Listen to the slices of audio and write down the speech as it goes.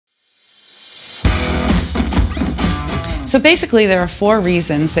So basically there are 4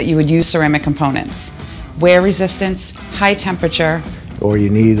 reasons that you would use ceramic components: wear resistance, high temperature, or you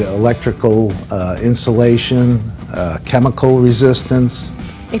need electrical insulation, chemical resistance.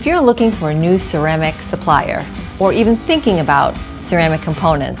 If you're looking for a new ceramic supplier, or even thinking about ceramic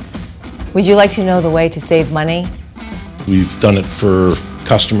components, would you like to know the way to save money? We've done it for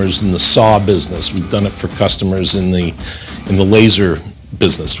customers in the saw business. We've done it for customers in the laser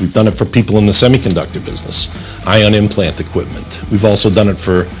business. We've done it for people in the semiconductor business, ion implant equipment. We've also done it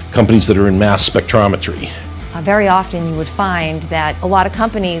for companies that are in mass spectrometry. Very often you would find that a lot of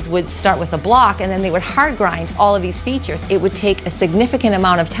companies would start with a block and then they would hard grind all of these features. It would take a significant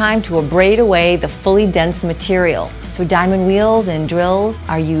amount of time to abrade away the fully dense material. So diamond wheels and drills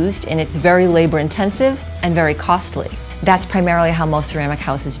are used, and it's very labor intensive and very costly. That's primarily how most ceramic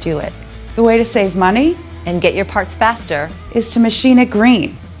houses do it. The way to save money And get your parts faster is to machine it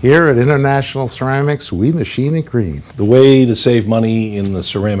green. Here at International Ceramics, we machine it green. The way to save money in the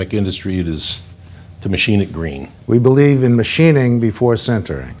ceramic industry is to machine it green. We believe in machining before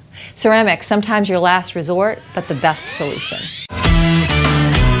sintering. Ceramics, sometimes your last resort, but the best solution.